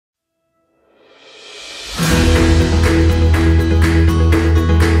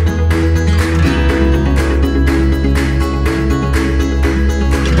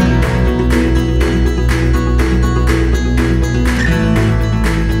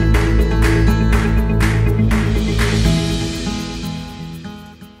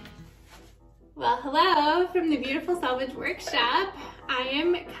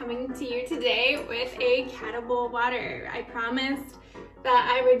am coming to you today with a cattle bowl water. I promised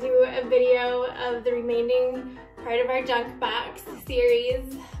that I would do a video of the remaining part of our junk box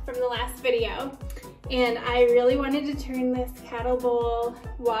series from the last video. And I really wanted to turn this cattle bowl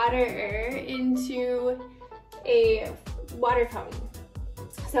water into a water fountain.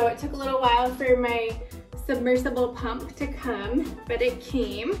 So it took a little while for my submersible pump to come, but it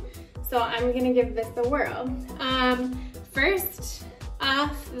came. So I'm gonna give this a whirl. First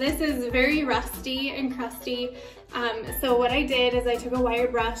off, this is very rusty and crusty. So what I did is I took a wire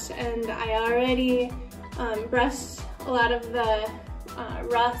brush and I already brushed a lot of the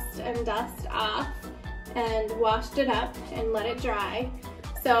rust and dust off and washed it up and let it dry.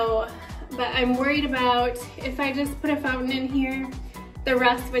 So, but I'm worried about if I just put a fountain in here, the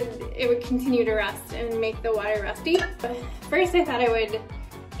rust would continue to rust and make the water rusty. First I thought I would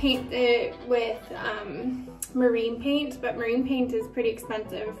paint it with marine paint, but marine paint is pretty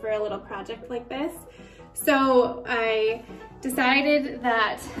expensive for a little project like this. So I decided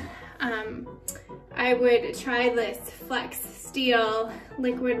that I would try this Flex Steel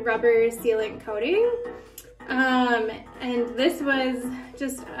liquid rubber sealant coating. And this was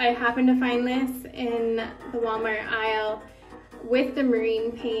just, I happened to find this in the Walmart aisle with the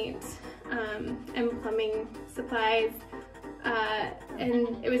marine paint and plumbing supplies.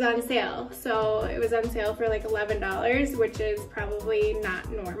 And it was on sale. So it was on sale for like $11, which is probably not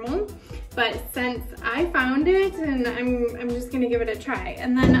normal. But since I found it, and I'm just gonna give it a try.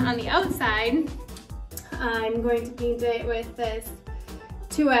 And then on the outside, I'm going to paint it with this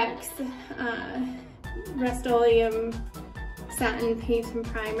 2X Rust-Oleum satin paint and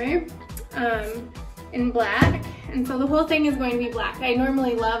primer in black. And so the whole thing is going to be black. I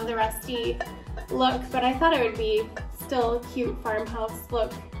normally love the rusty look, but I thought it would be still a cute farmhouse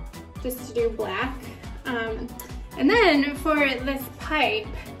look just to do black. And then for this pipe,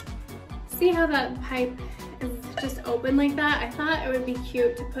 see how that pipe is just open like that? I thought it would be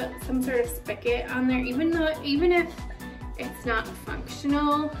cute to put some sort of spigot on there, even if it's not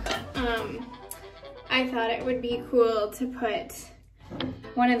functional. I thought it would be cool to put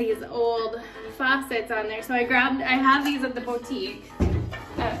one of these old faucets on there. So I have these at the boutique,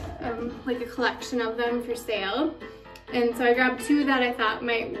 like a collection of them for sale. And so I grabbed two that I thought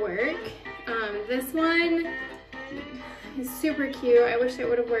might work. This one is super cute. I wish it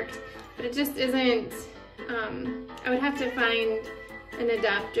would have worked, but it just isn't. I would have to find an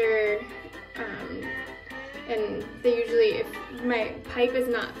adapter, and they usually, if my pipe is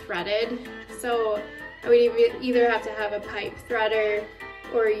not threaded, so I would either have to have a pipe threader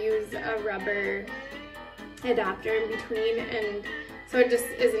or use a rubber adapter in between, and so it just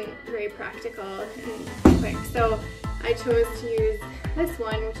isn't very practical and quick. So I chose to use this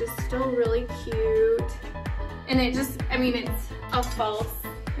one, which is still really cute. And it just, I mean, it's a false,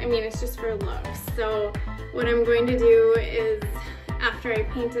 I mean, it's just for looks. So what I'm going to do is, after I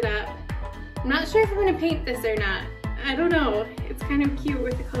paint it up, I'm not sure if I'm gonna paint this or not. I don't know. It's kind of cute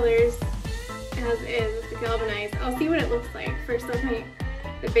with the colors as is, with the galvanized. I'll see what it looks like. First I'll paint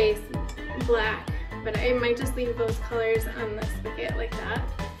the base black, but I might just leave those colors on the spigot like that.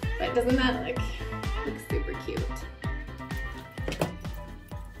 But doesn't that look super cute?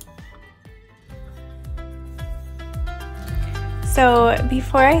 So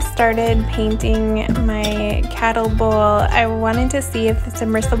before I started painting my cattle bowl, I wanted to see if the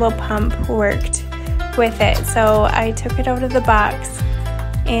submersible pump worked with it. So I took it out of the box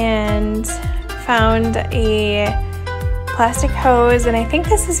and found a plastic hose, and I think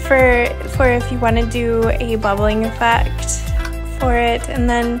this is for if you want to do a bubbling effect for it. And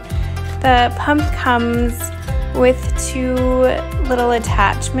then the pump comes with two little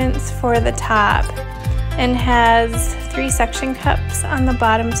attachments for the top and has 3 suction cups on the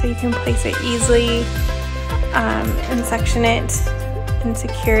bottom, so you can place it easily and suction it and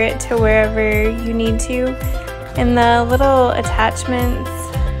secure it to wherever you need to. And the little attachments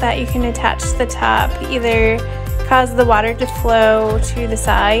that you can attach to the top either cause the water to flow to the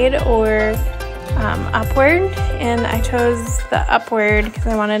side or upward, and I chose the upward because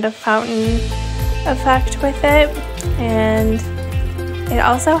I wanted a fountain effect with it. And it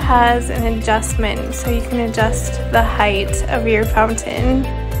also has an adjustment, so you can adjust the height of your fountain.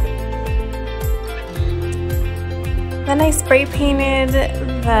 Then I spray painted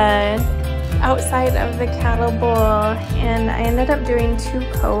the outside of the cattle bowl, and I ended up doing 2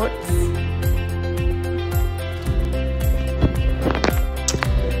 coats.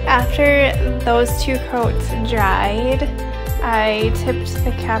 After those 2 coats dried, I tipped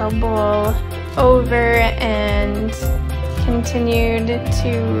the cattle bowl over and continued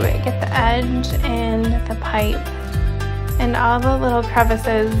to get the edge and the pipe and all the little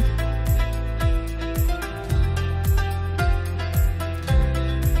crevices.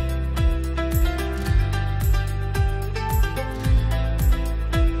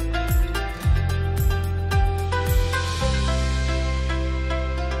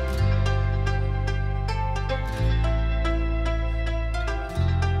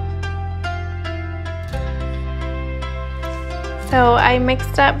 So I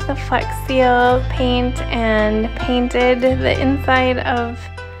mixed up the Flex Seal paint and painted the inside of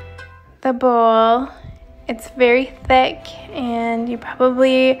the bowl. It's very thick and you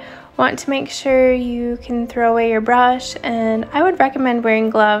probably want to make sure you can throw away your brush, and I would recommend wearing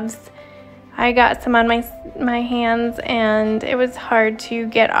gloves. I got some on my hands and it was hard to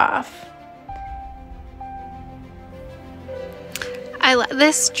get off. I let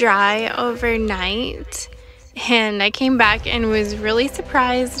this dry overnight and I came back and was really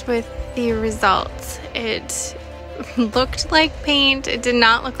surprised with the results. It looked like paint, it did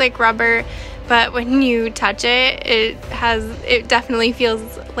not look like rubber, but when you touch it, it definitely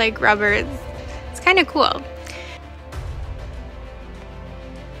feels like rubber. It's kind of cool.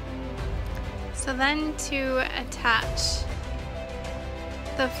 So then to attach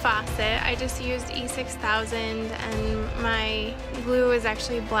the faucet, I just used E6000 and my glue is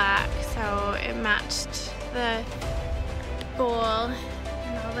actually black, so it matched the bowl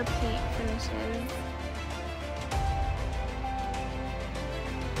and all the paint finishes.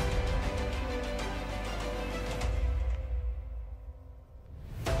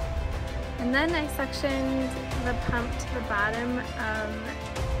 And then I suctioned the pump to the bottom of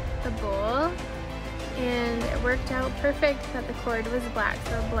the bowl, and it worked out perfect that the cord was black,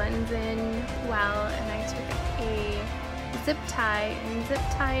 so it blends in well. And I took a zip tie and zip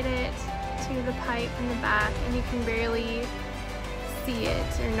tied it to the pipe in the back, and you can barely see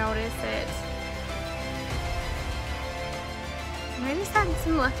it or notice it. And I just had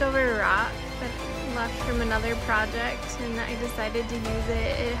some leftover rock that left from another project, and I decided to use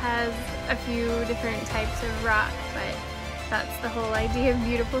it. It has a few different types of rock, but that's the whole idea of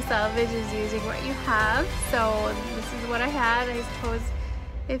beautiful salvage, is using what you have. So this is what I had. I suppose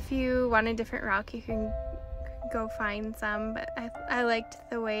if you want a different rock, you can go find some, but I liked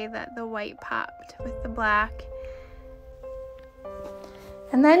the way that the white popped with the black.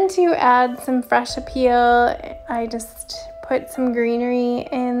 And then to add some fresh appeal, I just put some greenery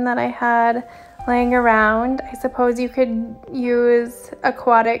in that I had laying around. I suppose you could use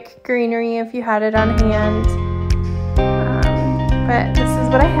aquatic greenery if you had it on hand, but this is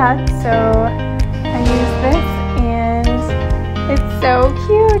what I had, so I used this and it's so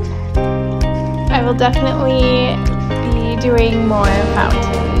cute. I will definitely be doing more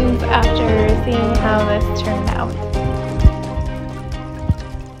fountains after seeing how this turned out.